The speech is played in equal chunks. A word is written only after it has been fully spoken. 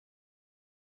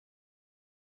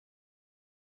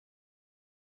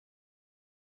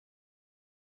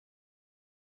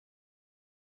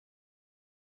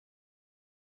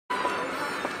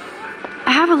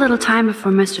have a little time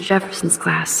before Mr. Jefferson's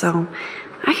class, so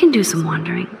I can do some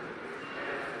wandering.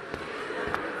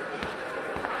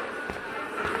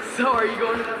 So, are you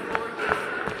going to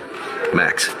that board?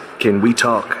 Max, can we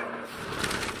talk?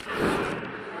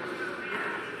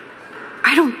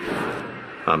 I don't...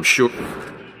 I'm sure.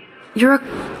 You're a...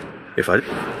 If I...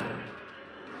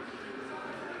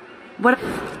 What?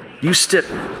 You step...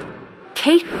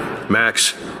 Kate?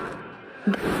 Max.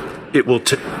 It will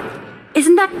take...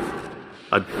 Isn't that...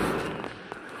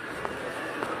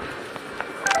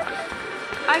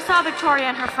 I saw Victoria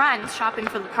and her friends shopping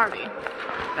for the party.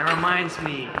 That reminds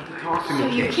me. Talk to me, So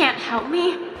you Kate. can't help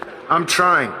me? I'm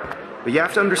trying, but you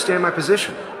have to understand my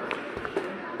position.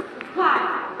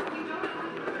 Why?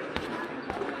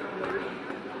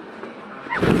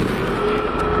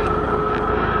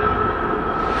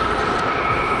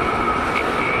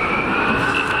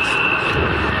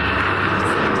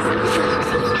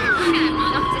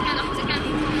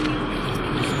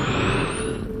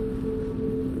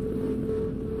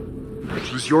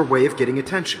 It was your way of getting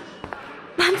attention.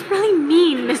 That's really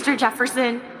mean, Mr.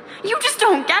 Jefferson. You just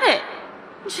don't get it.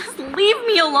 Just leave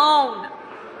me alone.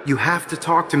 You have to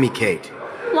talk to me, Kate.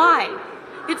 Why?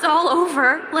 It's all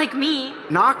over, like me.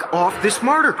 Knock off this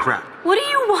martyr crap. What do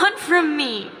you want from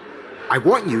me? I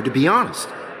want you to be honest.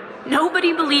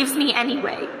 Nobody believes me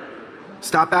anyway.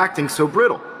 Stop acting so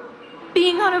brittle.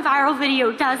 Being on a viral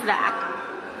video does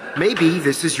that. Maybe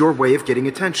this is your way of getting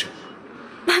attention.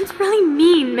 That's really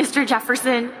mean, Mr.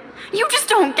 Jefferson. You just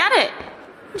don't get it.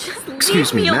 Just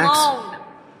Excuse leave me, Max. alone.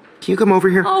 Can you come over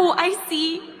here? Oh, I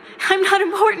see. I'm not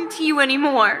important to you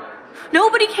anymore.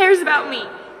 Nobody cares about me.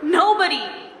 Nobody.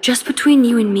 Just between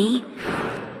you and me?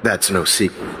 That's no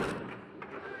secret.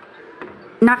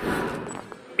 Not...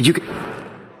 You can...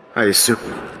 I assume...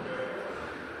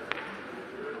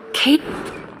 Kate?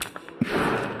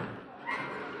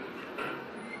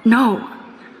 No.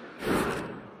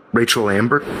 Rachel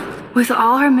Amber? With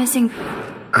all her missing...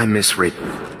 I miss Rachel.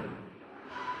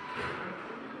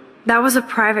 That was a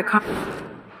private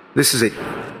This is a...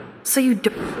 So you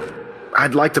do...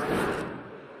 I'd like to...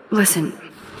 Listen.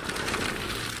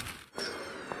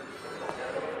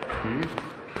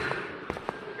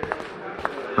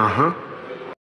 Uh-huh.